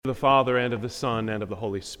Of the Father, and of the Son, and of the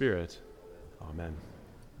Holy Spirit. Amen.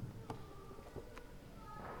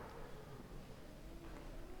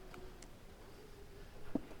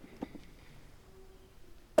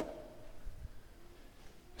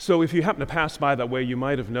 So if you happen to pass by that way, you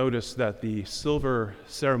might have noticed that the silver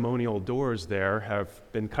ceremonial doors there have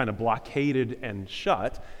been kind of blockaded and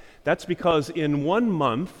shut. That's because in 1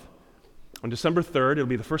 month, on December 3rd, it'll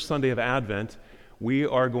be the first Sunday of Advent, we're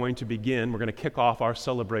going to kick off our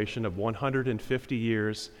celebration of 150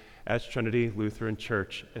 years as Trinity Lutheran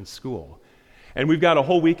Church and School. And we've got a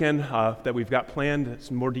whole weekend that we've got planned.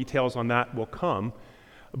 Some more details on that will come.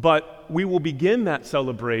 But we will begin that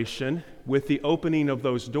celebration with the opening of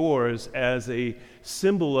those doors as a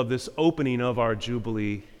symbol of this opening of our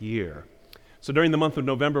Jubilee year. So during the month of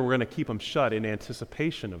November, we're going to keep them shut in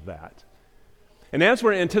anticipation of that. And as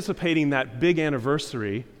we're anticipating that big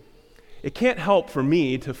anniversary, it can't help for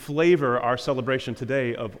me to flavor our celebration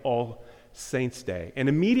today of All Saints' Day. And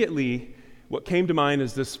immediately, what came to mind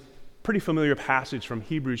is this pretty familiar passage from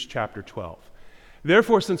Hebrews chapter 12.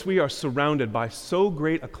 Therefore, since we are surrounded by so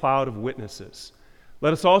great a cloud of witnesses,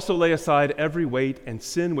 let us also lay aside every weight and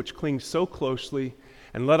sin which clings so closely,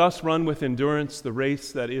 and let us run with endurance the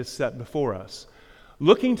race that is set before us,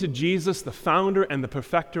 looking to Jesus, the founder and the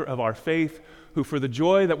perfecter of our faith, who for the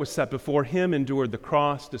joy that was set before him endured the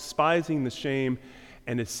cross, despising the shame,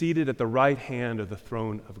 and is seated at the right hand of the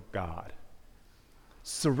throne of God.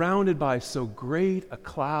 Surrounded by so great a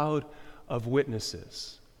cloud of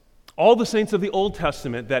witnesses. All the saints of the Old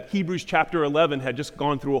Testament that Hebrews chapter 11 had just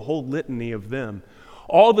gone through a whole litany of them.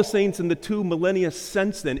 All the saints in the 2 millennia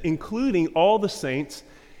since then, including all the saints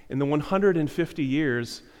in the 150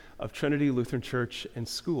 years of Trinity Lutheran Church and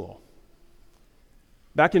School.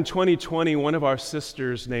 Back in 2020, one of our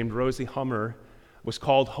sisters named Rosie Hummer was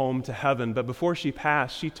called home to heaven, but before she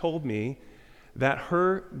passed, she told me that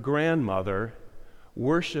her grandmother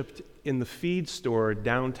worshiped in the feed store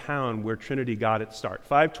downtown where Trinity got its start,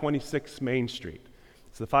 526 Main Street.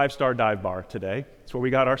 It's the 5-star dive bar today. It's where we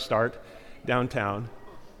got our start, downtown.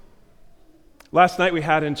 Last night we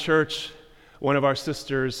had in church one of our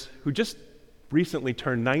sisters who just recently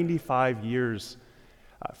turned 95 years.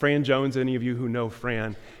 Fran Jones, any of you who know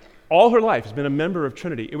Fran, all her life has been a member of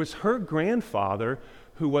Trinity. It was her grandfather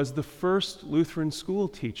who was the first Lutheran school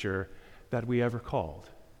teacher that we ever called.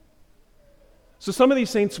 So some of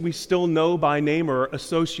these saints we still know by name or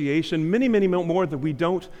association, many more that we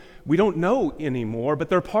don't know anymore, but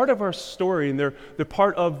they're part of our story and they're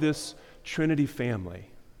part of this Trinity family.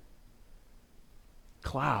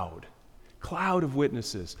 Cloud of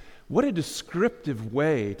witnesses. What a descriptive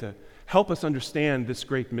way to help us understand this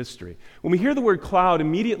great mystery. When we hear the word cloud,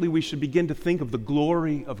 immediately we should begin to think of the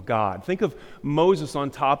glory of God. Think of Moses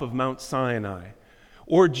on top of Mount Sinai,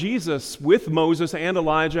 or Jesus with Moses and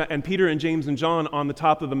Elijah and Peter and James and John on the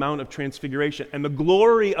top of the Mount of Transfiguration, and the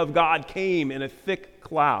glory of God came in a thick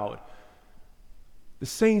cloud. The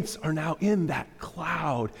saints are now in that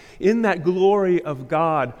cloud, in that glory of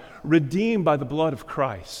God, redeemed by the blood of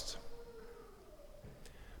Christ.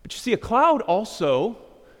 But you see, a cloud also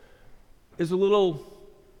is a little,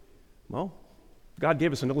 God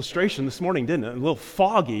gave us an illustration this morning, didn't it? A little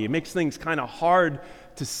foggy. It makes things kind of hard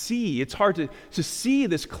to see. It's hard to see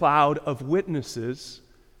this cloud of witnesses.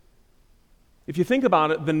 If you think about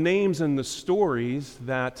it, the names and the stories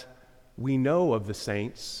that we know of the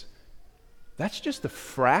saints, that's just a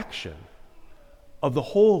fraction of the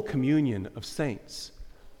whole communion of saints.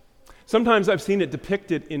 Sometimes I've seen it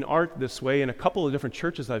depicted in art this way in a couple of different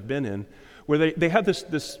churches I've been in, where they have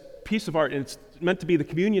this piece of art, and it's meant to be the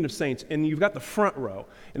communion of saints, and you've got the front row.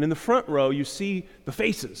 And in the front row, you see the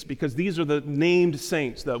faces, because these are the named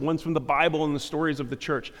saints, the ones from the Bible and the stories of the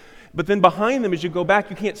church. But then behind them, as you go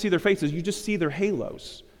back, you can't see their faces. You just see their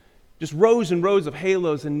halos. Just rows and rows of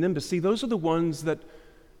halos and nimbus. See, those are the ones that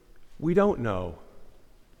we don't know.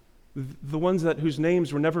 The ones whose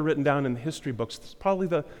names were never written down in the history books. It's probably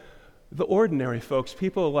the ordinary folks,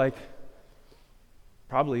 people like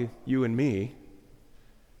probably you and me.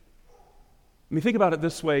 I mean, think about it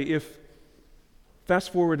this way.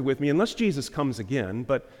 Fast forward with me, unless Jesus comes again,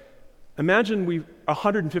 but imagine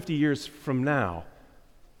 150 years from now,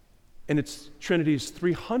 and it's Trinity's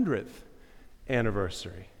 300th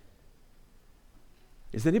anniversary.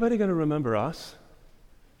 Is anybody going to remember us?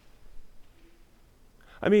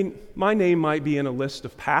 I mean, my name might be in a list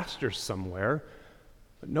of pastors somewhere,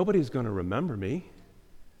 but nobody's going to remember me.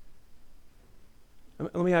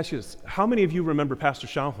 Let me ask you this. How many of you remember Pastor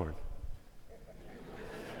Schauhorn?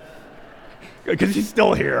 Because he's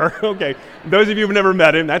still here. Okay. Those of you who've never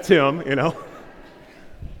met him, that's him,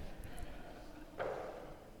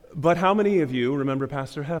 But how many of you remember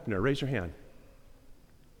Pastor Hepner? Raise your hand.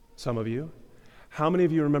 Some of you. How many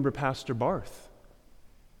of you remember Pastor Barth?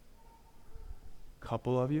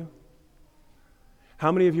 Couple of you.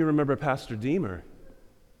 How many of you remember Pastor Deemer?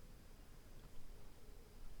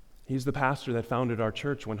 He's the pastor that founded our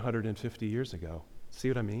church 150 years ago. See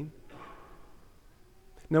what I mean?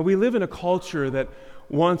 Now, we live in a culture that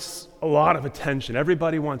wants a lot of attention.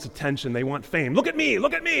 Everybody wants attention. They want fame. Look at me,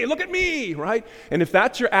 look at me, look at me, right? And if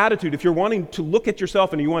that's your attitude, if you're wanting to look at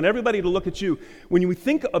yourself and you want everybody to look at you, when you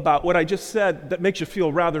think about what I just said, that makes you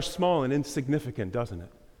feel rather small and insignificant, doesn't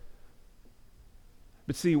it?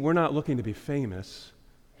 But see, we're not looking to be famous.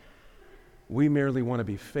 We merely want to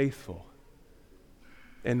be faithful.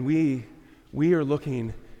 And we are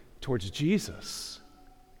looking towards Jesus.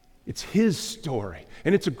 It's his story,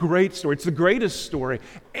 and it's a great story. It's the greatest story,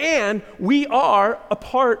 and we are a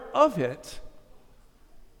part of it.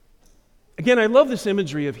 Again, I love this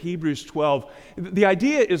imagery of Hebrews 12. The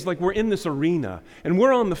idea is like we're in this arena, and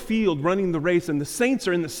we're on the field running the race, and the saints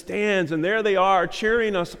are in the stands, and there they are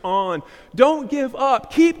cheering us on. Don't give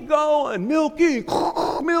up. Keep going. Mielke,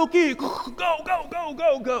 Mielke, go, go, go,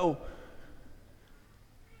 go, go.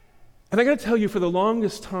 And I got to tell you, for the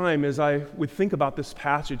longest time, as I would think about this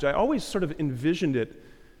passage, I always sort of envisioned it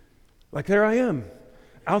like there I am,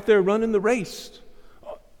 out there running the race,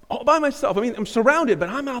 all by myself. I mean, I'm surrounded, but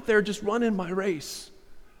I'm out there just running my race.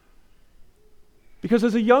 Because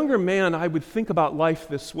as a younger man, I would think about life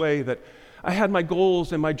this way, that I had my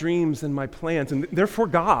goals and my dreams and my plans, and they're for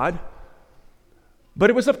God, but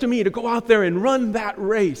it was up to me to go out there and run that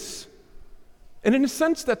race. And in a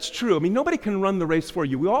sense, that's true. I mean, nobody can run the race for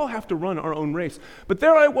you. We all have to run our own race. But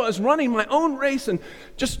there I was, running my own race and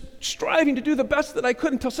just striving to do the best that I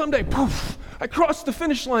could until someday, poof, I crossed the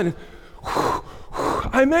finish line and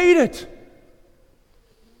I made it.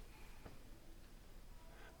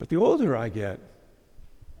 But the older I get,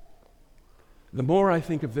 the more I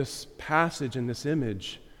think of this passage and this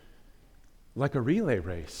image like a relay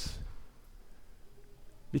race.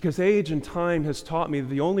 Because age and time has taught me that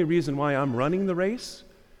the only reason why I'm running the race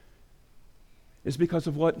is because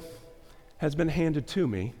of what has been handed to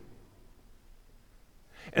me.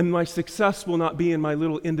 And my success will not be in my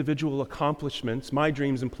little individual accomplishments, my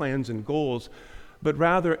dreams and plans and goals, but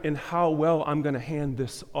rather in how well I'm going to hand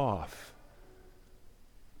this off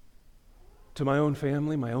to my own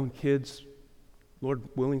family, my own kids, Lord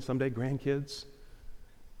willing, someday grandkids,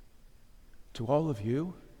 to all of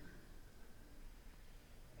you.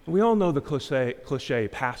 We all know the cliche,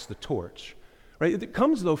 pass the torch, right? It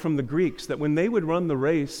comes, though, from the Greeks that when they would run the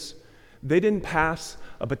race, they didn't pass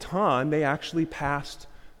a baton, they actually passed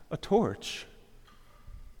a torch.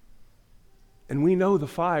 And we know the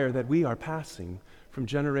fire that we are passing from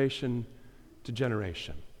generation to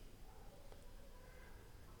generation.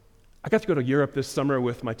 I got to go to Europe this summer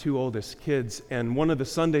with my two oldest kids, and one of the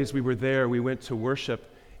Sundays we were there, we went to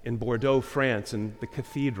worship in Bordeaux, France, in the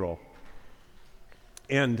cathedral.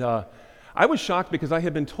 And I was shocked because I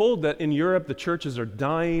had been told that in Europe the churches are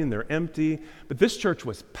dying, they're empty, but this church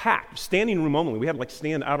was packed, standing room only. We had to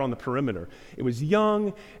stand out on the perimeter. It was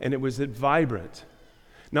young and it was vibrant.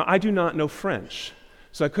 Now, I do not know French,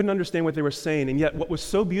 so I couldn't understand what they were saying, and yet what was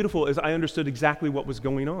so beautiful is I understood exactly what was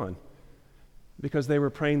going on because they were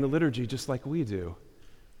praying the liturgy just like we do.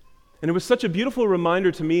 And it was such a beautiful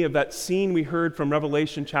reminder to me of that scene we heard from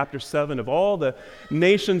Revelation chapter 7 of all the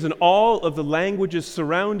nations and all of the languages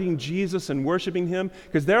surrounding Jesus and worshiping him.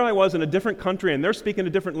 Because there I was in a different country and they're speaking a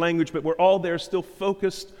different language, but we're all there still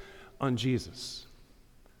focused on Jesus.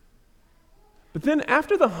 But then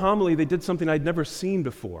after the homily, they did something I'd never seen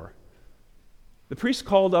before. The priest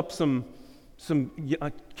called up some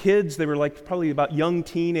kids. They were like probably about young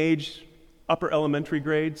teenage, upper elementary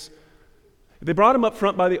grades. They brought them up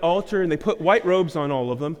front by the altar, and they put white robes on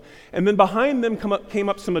all of them. And then behind them came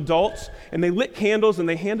up some adults, and they lit candles, and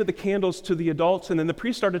they handed the candles to the adults. And then the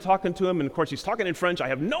priest started talking to them, and of course he's talking in French. I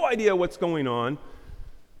have no idea what's going on.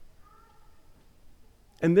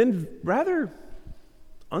 And then rather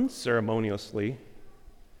unceremoniously,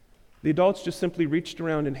 the adults just simply reached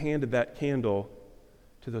around and handed that candle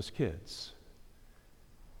to those kids.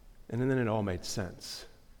 And then it all made sense.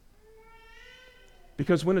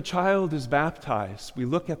 Because when a child is baptized, we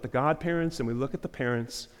look at the godparents and we look at the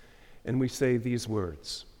parents and we say these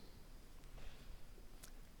words.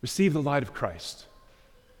 Receive the light of Christ.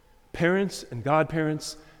 Parents and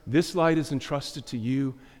godparents, this light is entrusted to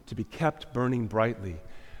you to be kept burning brightly.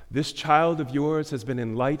 This child of yours has been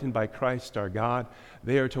enlightened by Christ our God.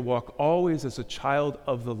 They are to walk always as a child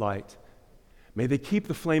of the light. May they keep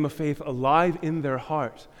the flame of faith alive in their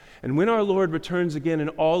heart. And when our Lord returns again in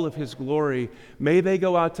all of his glory, may they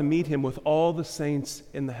go out to meet him with all the saints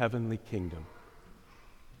in the heavenly kingdom.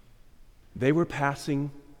 They were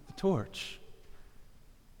passing the torch.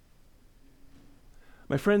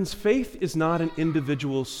 My friends, faith is not an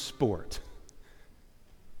individual sport.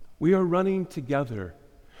 We are running together.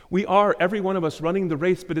 We are, every one of us, running the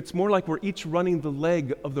race, but it's more like we're each running the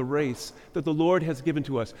leg of the race that the Lord has given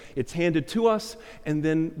to us. It's handed to us, and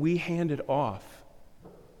then we hand it off.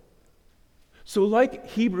 So like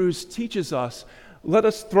Hebrews teaches us, let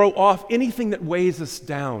us throw off anything that weighs us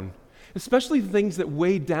down, especially the things that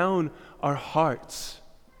weigh down our hearts,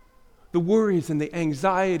 the worries and the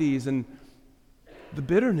anxieties and the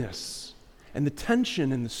bitterness and the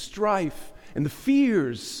tension and the strife and the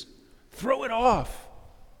fears. Throw it off.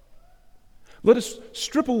 Let us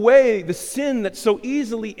strip away the sin that so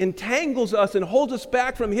easily entangles us and holds us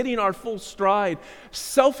back from hitting our full stride,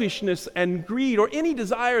 selfishness and greed, or any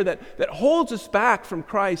desire that holds us back from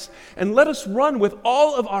Christ. And let us run with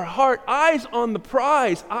all of our heart, eyes on the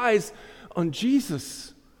prize, eyes on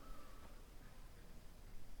Jesus.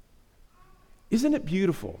 Isn't it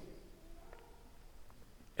beautiful,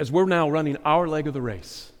 as we're now running our leg of the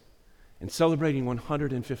race and celebrating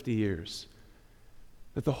 150 years,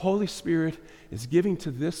 that the Holy Spirit is giving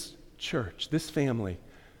to this church, this family,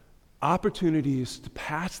 opportunities to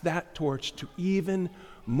pass that torch to even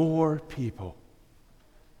more people.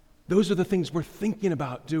 Those are the things we're thinking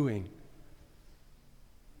about doing.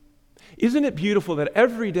 Isn't it beautiful that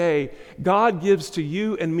every day God gives to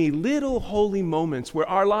you and me little holy moments where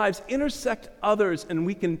our lives intersect others and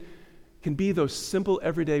we can be those simple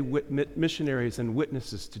everyday missionaries and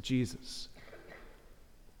witnesses to Jesus?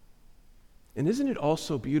 And isn't it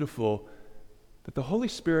also beautiful that the Holy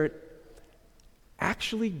Spirit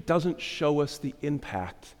actually doesn't show us the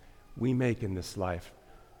impact we make in this life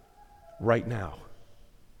right now?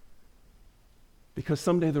 Because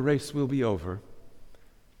someday the race will be over,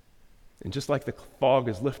 and just like the fog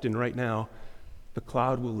is lifting right now, the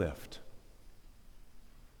cloud will lift.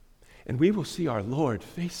 And we will see our Lord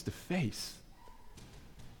face to face.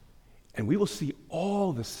 And we will see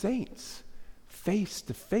all the saints face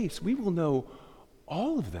to face. We will know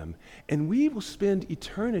all of them. And we will spend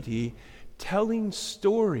eternity telling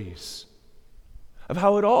stories of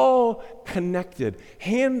how it all connected,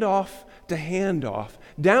 handoff to handoff,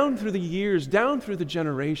 down through the years, down through the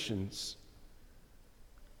generations.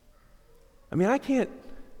 I mean, I can't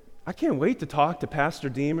wait to talk to Pastor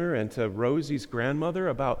Deemer and to Rosie's grandmother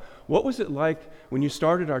about what was it like when you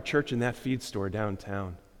started our church in that feed store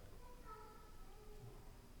downtown.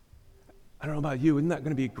 I don't know about you, isn't that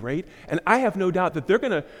going to be great? And I have no doubt that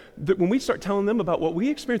that when we start telling them about what we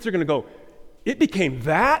experienced, they're going to go, it became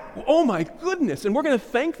that? Oh my goodness. And we're going to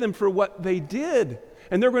thank them for what they did.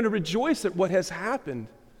 And they're going to rejoice at what has happened.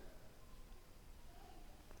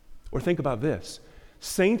 Or think about this.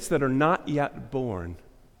 Saints that are not yet born,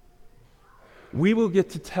 we will get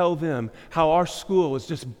to tell them how our school was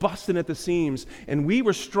just busting at the seams and we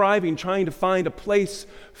were striving, trying to find a place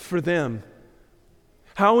for them.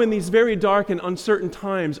 How in these very dark and uncertain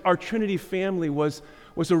times, our Trinity family was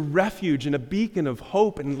a refuge and a beacon of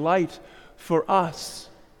hope and light for us.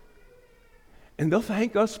 And they'll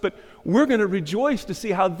thank us, but we're going to rejoice to see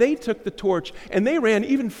how they took the torch and they ran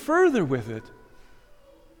even further with it.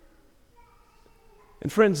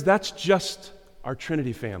 And friends, that's just our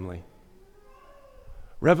Trinity family.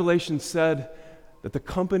 Revelation said that the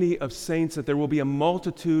company of saints, that there will be a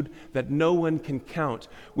multitude that no one can count,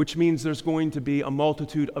 which means there's going to be a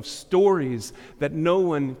multitude of stories that no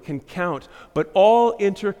one can count, but all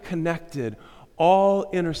interconnected, all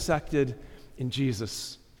intersected in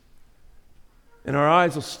Jesus. And our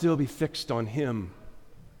eyes will still be fixed on him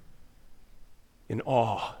in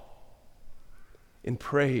awe, in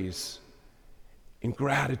praise, in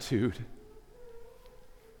gratitude,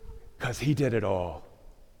 because he did it all.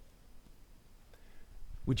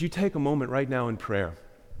 Would you take a moment right now in prayer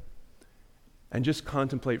and just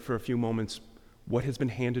contemplate for a few moments what has been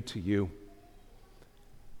handed to you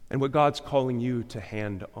and what God's calling you to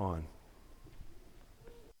hand on?